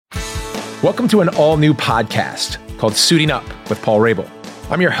Welcome to an all-new podcast called Suiting Up with Paul Rabel.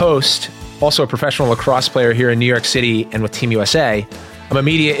 I'm your host, also a professional lacrosse player here in New York City and with Team USA. I'm a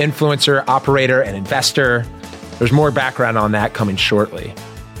media influencer, operator, and investor. There's more background on that coming shortly.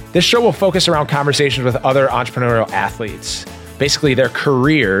 This show will focus around conversations with other entrepreneurial athletes, basically their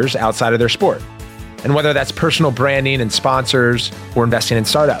careers outside of their sport. And whether that's personal branding and sponsors or investing in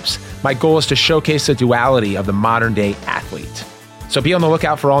startups, my goal is to showcase the duality of the modern day athlete. So be on the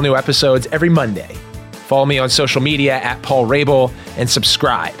lookout for all new episodes every Monday. Follow me on social media at Paul Rabel and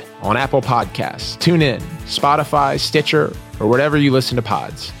subscribe on Apple Podcasts, TuneIn, Spotify, Stitcher, or wherever you listen to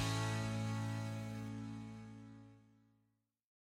pods.